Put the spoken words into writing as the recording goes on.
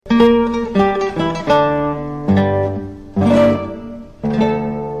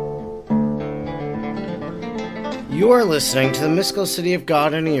listening to the Mystical City of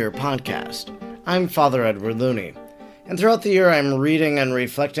God in a Year podcast. I'm Father Edward Looney, and throughout the year I'm reading and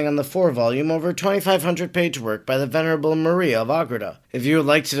reflecting on the 4-volume, over 2,500-page work by the Venerable Maria of Agreda. If you would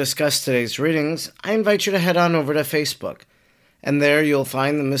like to discuss today's readings, I invite you to head on over to Facebook, and there you'll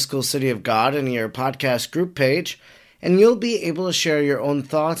find the Mystical City of God in a Year podcast group page, and you'll be able to share your own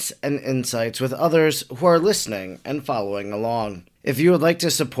thoughts and insights with others who are listening and following along. If you would like to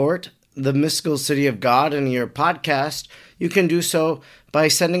support the Mystical City of God in your podcast, you can do so by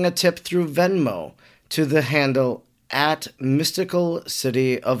sending a tip through Venmo to the handle at Mystical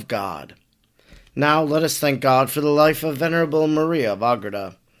City of God. Now let us thank God for the life of Venerable Maria of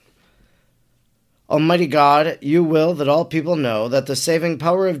Agreda. Almighty God, you will that all people know that the saving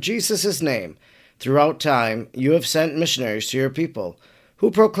power of Jesus' name, throughout time you have sent missionaries to your people, who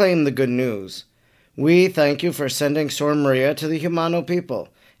proclaim the good news. We thank you for sending Sor Maria to the Humano people,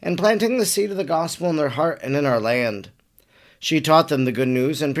 and planting the seed of the gospel in their heart and in our land. She taught them the good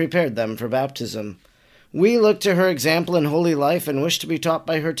news and prepared them for baptism. We look to her example in holy life and wish to be taught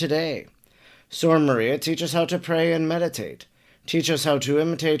by her today. Sor Maria, teach us how to pray and meditate. Teach us how to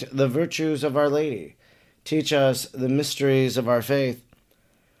imitate the virtues of Our Lady. Teach us the mysteries of our faith.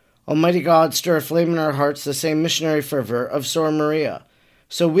 Almighty God, stir aflame in our hearts the same missionary fervor of Sor Maria,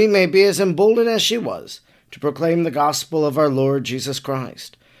 so we may be as emboldened as she was to proclaim the gospel of our Lord Jesus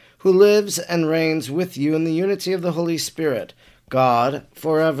Christ, who lives and reigns with you in the unity of the Holy Spirit, God,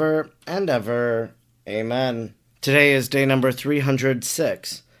 forever and ever. Amen. Today is day number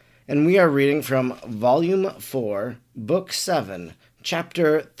 306, and we are reading from Volume 4, Book 7,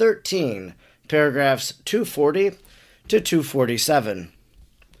 Chapter 13, paragraphs 240 to 247.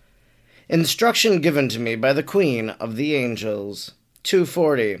 Instruction given to me by the Queen of the Angels.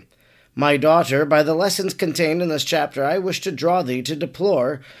 240. My daughter, by the lessons contained in this chapter, I wish to draw thee to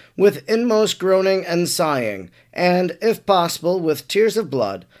deplore, with inmost groaning and sighing, and, if possible, with tears of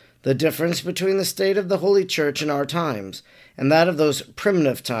blood, the difference between the state of the Holy Church in our times, and that of those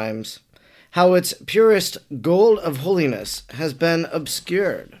primitive times, how its purest gold of holiness has been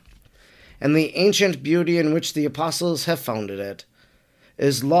obscured, and the ancient beauty in which the apostles have founded it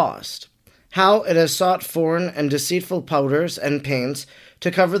is lost, how it has sought foreign and deceitful powders and paints to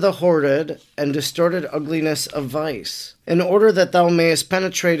cover the horrid and distorted ugliness of vice. In order that thou mayest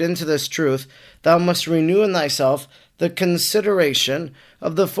penetrate into this truth, thou must renew in thyself the consideration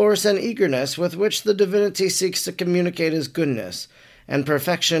of the force and eagerness with which the divinity seeks to communicate his goodness and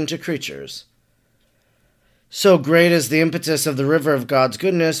perfection to creatures. So great is the impetus of the river of God's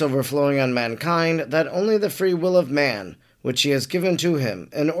goodness overflowing on mankind, that only the free will of man, which he has given to him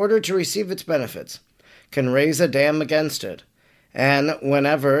in order to receive its benefits, can raise a dam against it. And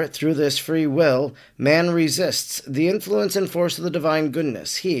whenever, through this free will, man resists the influence and force of the divine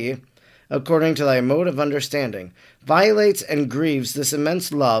goodness, he, according to thy mode of understanding, violates and grieves this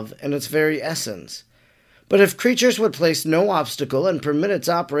immense love in its very essence. But if creatures would place no obstacle and permit its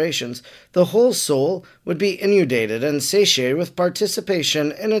operations, the whole soul would be inundated and satiated with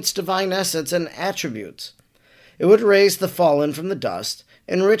participation in its divine essence and attributes. It would raise the fallen from the dust,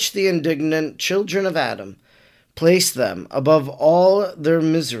 enrich the indignant children of Adam, place them above all their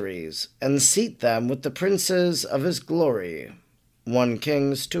miseries, and seat them with the princes of his glory. 1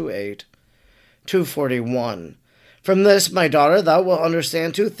 Kings 2:8. 241. From this, my daughter, thou wilt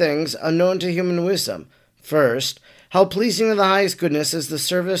understand two things unknown to human wisdom. First, how pleasing to the highest goodness is the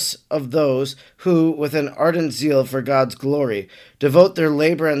service of those who, with an ardent zeal for God's glory, devote their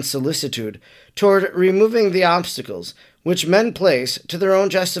labor and solicitude toward removing the obstacles which men place to their own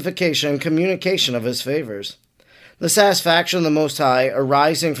justification and communication of his favors. The satisfaction of the Most High,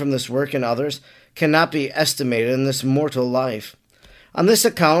 arising from this work in others, cannot be estimated in this mortal life. On this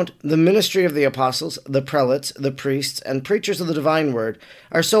account, the ministry of the apostles, the prelates, the priests, and preachers of the divine word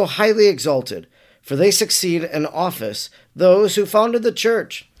are so highly exalted, for they succeed in office those who founded the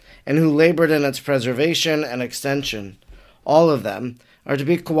church, and who labored in its preservation and extension. All of them are to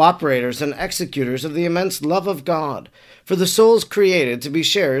be cooperators and executors of the immense love of God, for the souls created to be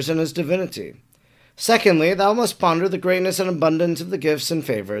sharers in his divinity. Secondly, thou must ponder the greatness and abundance of the gifts and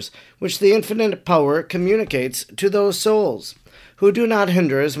favors which the infinite power communicates to those souls who do not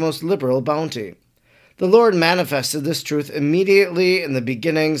hinder his most liberal bounty. The Lord manifested this truth immediately in the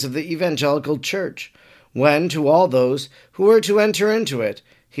beginnings of the evangelical church, when to all those who were to enter into it,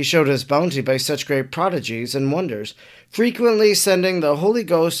 he showed his bounty by such great prodigies and wonders, frequently sending the Holy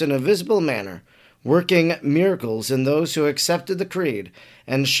Ghost in a visible manner, working miracles in those who accepted the creed,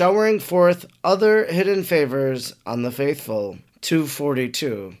 and showering forth other hidden favors on the faithful.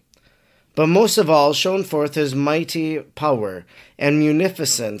 242. but most of all shone forth his mighty power and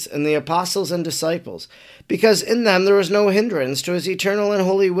munificence in the apostles and disciples, because in them there was no hindrance to his eternal and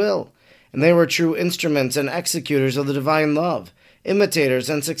holy will, and they were true instruments and executors of the divine love, imitators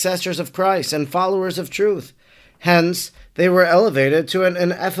and successors of Christ, and followers of truth. Hence, they were elevated to an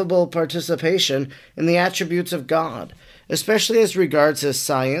ineffable participation in the attributes of God, especially as regards his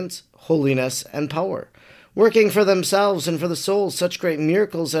science, holiness, and power, working for themselves and for the souls such great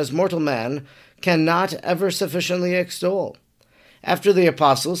miracles as mortal man cannot ever sufficiently extol. After the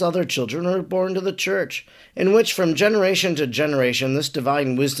apostles, other children were born to the church, in which from generation to generation this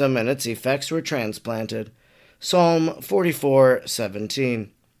divine wisdom and its effects were transplanted. Psalm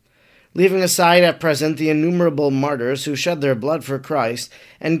 44:17. Leaving aside at present the innumerable martyrs who shed their blood for Christ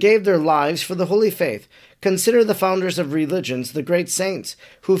and gave their lives for the holy faith, consider the founders of religions, the great saints,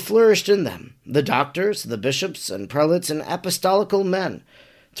 who flourished in them, the doctors, the bishops, and prelates, and apostolical men,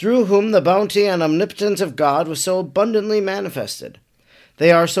 through whom the bounty and omnipotence of God was so abundantly manifested.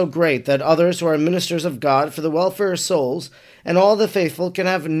 They are so great that others who are ministers of God for the welfare of souls and all the faithful can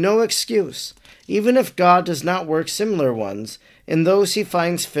have no excuse, even if God does not work similar ones in those he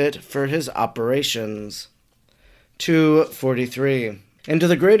finds fit for his operations. 2:43. And to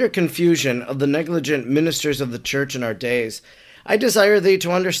the greater confusion of the negligent ministers of the church in our days, I desire thee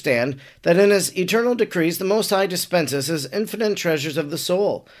to understand that in his eternal decrees the Most High dispenses his infinite treasures of the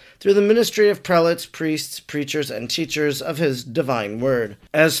soul, through the ministry of prelates, priests, preachers, and teachers of his divine word.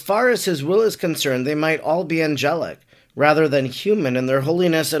 As far as his will is concerned, they might all be angelic, rather than human in their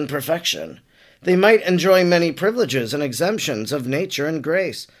holiness and perfection. They might enjoy many privileges and exemptions of nature and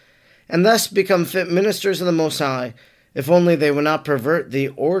grace, and thus become fit ministers of the Most High, if only they would not pervert the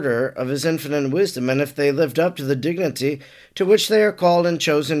order of his infinite wisdom, and if they lived up to the dignity to which they are called and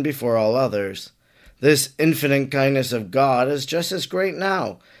chosen before all others. This infinite kindness of God is just as great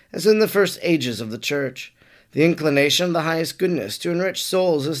now as in the first ages of the Church. The inclination of the highest goodness to enrich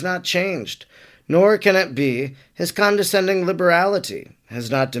souls is not changed, nor can it be. His condescending liberality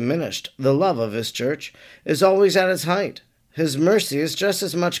has not diminished. The love of his Church is always at its height. His mercy is just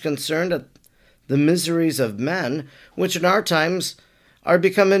as much concerned at the miseries of men, which in our times are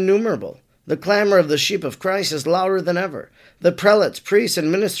become innumerable. The clamor of the sheep of Christ is louder than ever. The prelates, priests,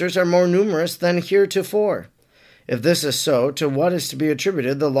 and ministers are more numerous than heretofore. If this is so, to what is to be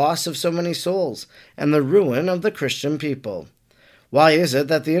attributed the loss of so many souls, and the ruin of the Christian people? Why is it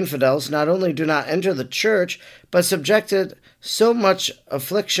that the infidels not only do not enter the church, but subjected so much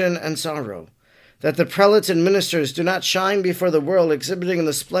affliction and sorrow? That the prelates and ministers do not shine before the world, exhibiting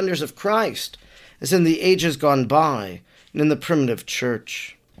the splendors of Christ, as in the ages gone by, and in the primitive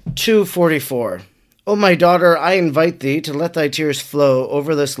church. 2:44. O my daughter, I invite thee to let thy tears flow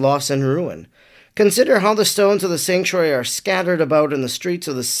over this loss and ruin. Consider how the stones of the sanctuary are scattered about in the streets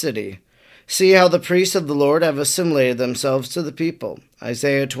of the city. See how the priests of the Lord have assimilated themselves to the people.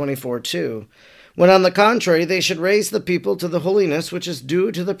 Isaiah 24:2. When on the contrary they should raise the people to the holiness which is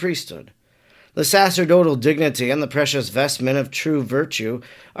due to the priesthood. The sacerdotal dignity and the precious vestment of true virtue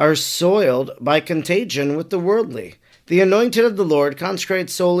are soiled by contagion with the worldly. The anointed of the Lord, consecrated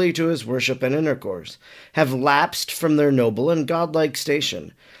solely to his worship and intercourse, have lapsed from their noble and godlike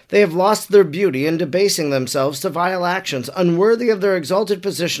station. They have lost their beauty in debasing themselves to vile actions, unworthy of their exalted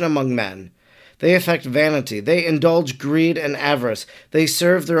position among men. They affect vanity, they indulge greed and avarice, they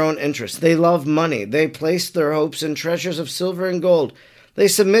serve their own interests, they love money, they place their hopes in treasures of silver and gold. They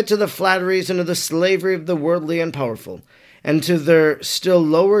submit to the flatteries and to the slavery of the worldly and powerful, and to their still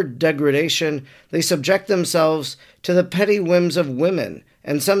lower degradation they subject themselves to the petty whims of women,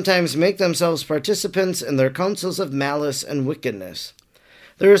 and sometimes make themselves participants in their counsels of malice and wickedness.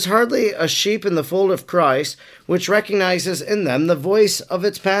 There is hardly a sheep in the fold of Christ which recognizes in them the voice of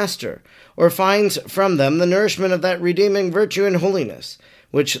its pastor, or finds from them the nourishment of that redeeming virtue and holiness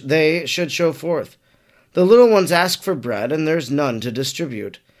which they should show forth. The little ones ask for bread, and there is none to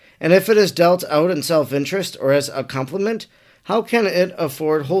distribute. And if it is dealt out in self-interest or as a compliment, how can it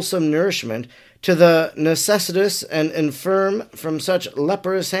afford wholesome nourishment to the necessitous and infirm from such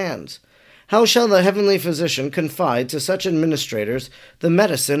leprous hands? How shall the heavenly physician confide to such administrators the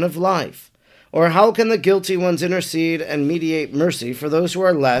medicine of life? Or how can the guilty ones intercede and mediate mercy for those who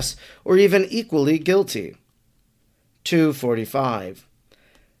are less or even equally guilty? 2:45.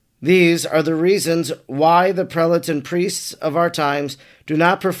 These are the reasons why the prelates and priests of our times do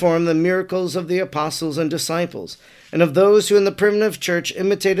not perform the miracles of the apostles and disciples, and of those who in the primitive church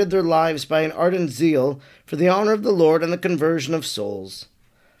imitated their lives by an ardent zeal for the honor of the Lord and the conversion of souls.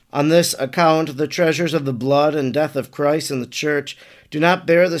 On this account, the treasures of the blood and death of Christ in the church do not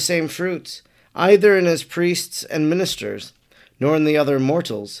bear the same fruits, either in his priests and ministers, nor in the other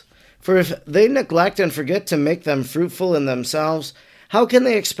mortals. For if they neglect and forget to make them fruitful in themselves, how can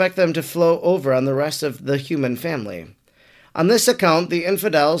they expect them to flow over on the rest of the human family? On this account, the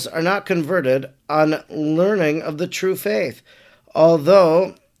infidels are not converted on learning of the true faith,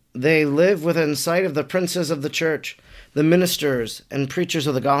 although they live within sight of the princes of the church, the ministers and preachers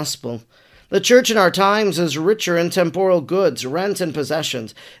of the gospel. The church in our times is richer in temporal goods, rents, and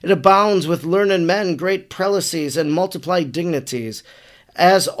possessions. It abounds with learned men, great prelacies, and multiplied dignities.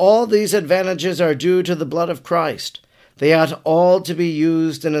 As all these advantages are due to the blood of Christ, they ought all to be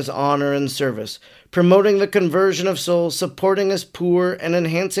used in his honor and service, promoting the conversion of souls, supporting his poor, and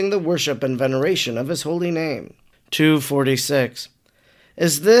enhancing the worship and veneration of his holy name. 246.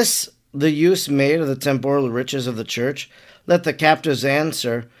 Is this the use made of the temporal riches of the church? Let the captives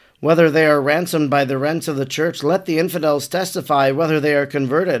answer, whether they are ransomed by the rents of the church. Let the infidels testify whether they are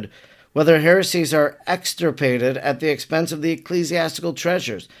converted, whether heresies are extirpated at the expense of the ecclesiastical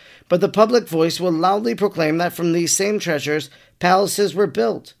treasures. But the public voice will loudly proclaim that from these same treasures palaces were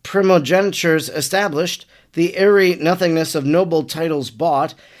built, primogenitures established, the airy nothingness of noble titles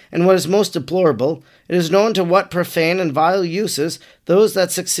bought, and what is most deplorable, it is known to what profane and vile uses those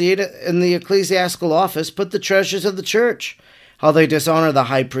that succeed in the ecclesiastical office put the treasures of the church, how they dishonor the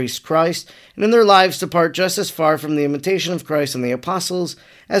high priest Christ, and in their lives depart just as far from the imitation of Christ and the apostles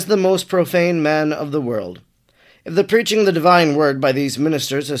as the most profane men of the world. If the preaching of the divine word by these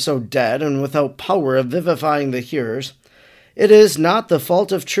ministers is so dead and without power of vivifying the hearers, it is not the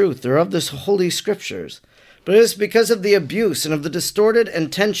fault of truth or of the holy scriptures, but it is because of the abuse and of the distorted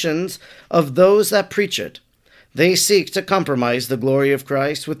intentions of those that preach it. They seek to compromise the glory of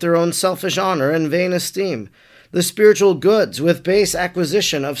Christ with their own selfish honor and vain esteem, the spiritual goods with base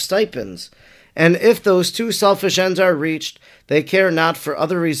acquisition of stipends, and if those two selfish ends are reached, they care not for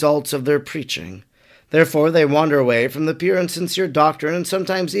other results of their preaching. Therefore they wander away from the pure and sincere doctrine, and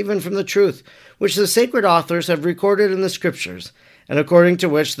sometimes even from the truth, which the sacred authors have recorded in the Scriptures, and according to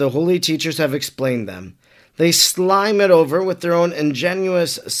which the holy teachers have explained them. They slime it over with their own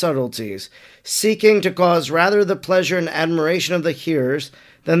ingenious subtleties, seeking to cause rather the pleasure and admiration of the hearers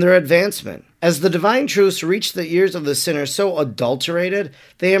than their advancement. As the divine truths reach the ears of the sinner so adulterated,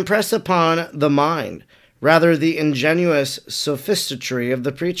 they impress upon the mind rather the ingenuous sophistry of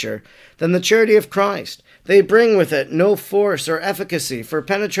the preacher than the charity of Christ. They bring with it no force or efficacy for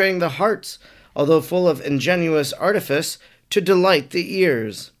penetrating the hearts, although full of ingenuous artifice to delight the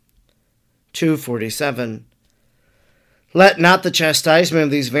ears. 247. Let not the chastisement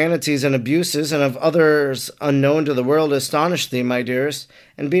of these vanities and abuses and of others unknown to the world astonish thee, my dearest,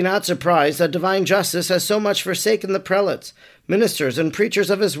 and be not surprised that divine justice has so much forsaken the prelates, ministers, and preachers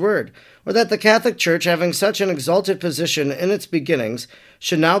of his word, or that the Catholic Church, having such an exalted position in its beginnings,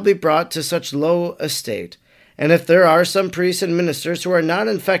 should now be brought to such low estate. And if there are some priests and ministers who are not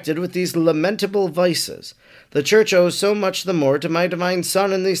infected with these lamentable vices, the Church owes so much the more to my divine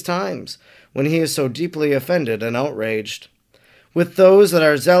Son in these times, when he is so deeply offended and outraged. With those that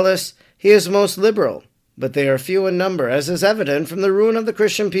are zealous, he is most liberal, but they are few in number, as is evident from the ruin of the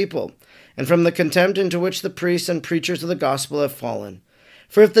Christian people, and from the contempt into which the priests and preachers of the gospel have fallen.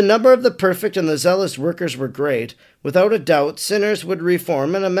 For if the number of the perfect and the zealous workers were great, without a doubt sinners would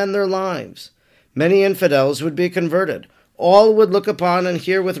reform and amend their lives. Many infidels would be converted. All would look upon and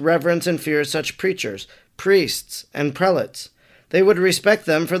hear with reverence and fear such preachers, priests, and prelates. They would respect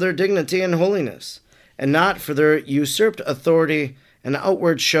them for their dignity and holiness, and not for their usurped authority and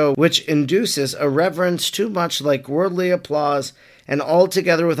outward show, which induces a reverence too much like worldly applause and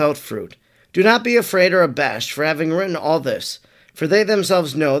altogether without fruit. Do not be afraid or abashed for having written all this, for they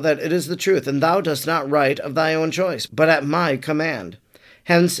themselves know that it is the truth, and thou dost not write of thy own choice, but at my command.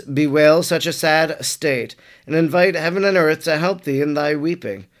 Hence bewail such a sad state, and invite heaven and earth to help thee in thy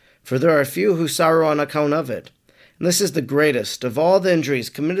weeping, for there are few who sorrow on account of it. And this is the greatest of all the injuries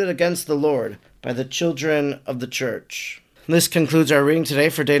committed against the Lord by the children of the Church. This concludes our reading today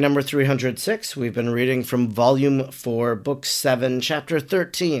for day number 306. We've been reading from Volume 4, Book 7, Chapter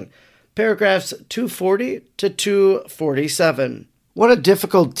 13, paragraphs 240 to 247. What a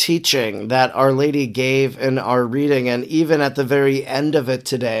difficult teaching that Our Lady gave in our reading, and even at the very end of it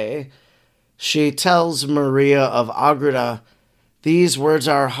today, she tells Maria of Agreda, these words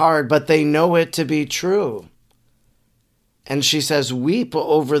are hard, but they know it to be true. And she says, weep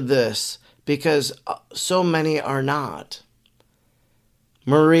over this, because so many are not.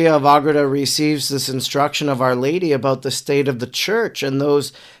 Maria of Agreda receives this instruction of Our Lady about the state of the Church and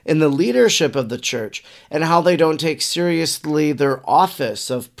those in the leadership of the Church, and how they don't take seriously their office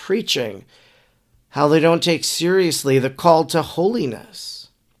of preaching, how they don't take seriously the call to holiness.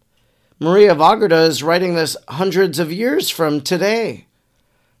 Maria of Agreda is writing this hundreds of years from today.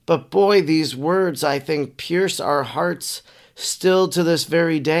 But boy, these words, I think, pierce our hearts still to this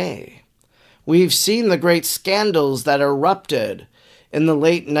very day. We've seen the great scandals that erupted in the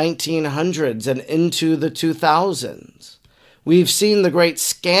late 1900s and into the 2000s. We've seen the great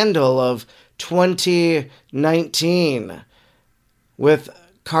scandal of 2019 with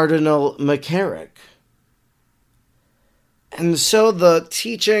Cardinal McCarrick. And so the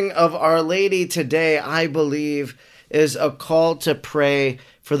teaching of Our Lady today, I believe, is a call to pray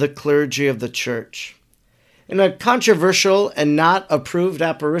for the clergy of the Church. In a controversial and not approved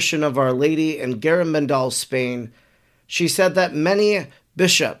apparition of Our Lady in Garabandal, Spain, she said that many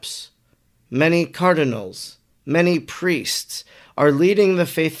bishops, many cardinals, many priests are leading the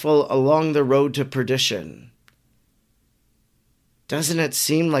faithful along the road to perdition. Doesn't it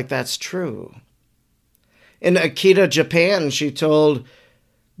seem like that's true? In Akita, Japan, she told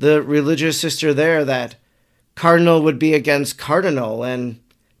the religious sister there that cardinal would be against cardinal, and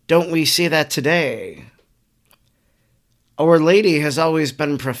don't we see that today? Our Lady has always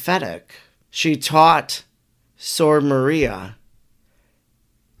been prophetic. She taught Sor Maria,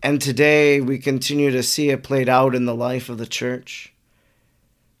 and today we continue to see it played out in the life of the Church.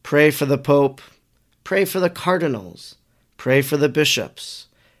 Pray for the Pope, pray for the cardinals, pray for the bishops,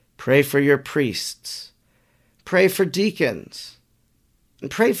 pray for your priests, pray for deacons, and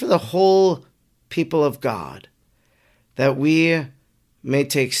pray for the whole people of God, that we may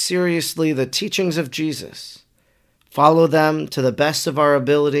take seriously the teachings of Jesus, follow them to the best of our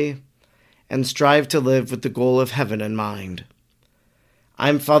ability, and strive to live with the goal of heaven in mind.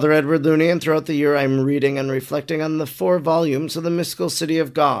 I'm Father Edward Looney, and throughout the year I'm reading and reflecting on the 4 volumes of the Mystical City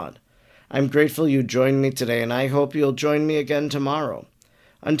of God. I'm grateful you joined me today, and I hope you'll join me again tomorrow.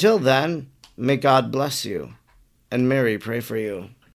 Until then, may God bless you, and Mary pray for you.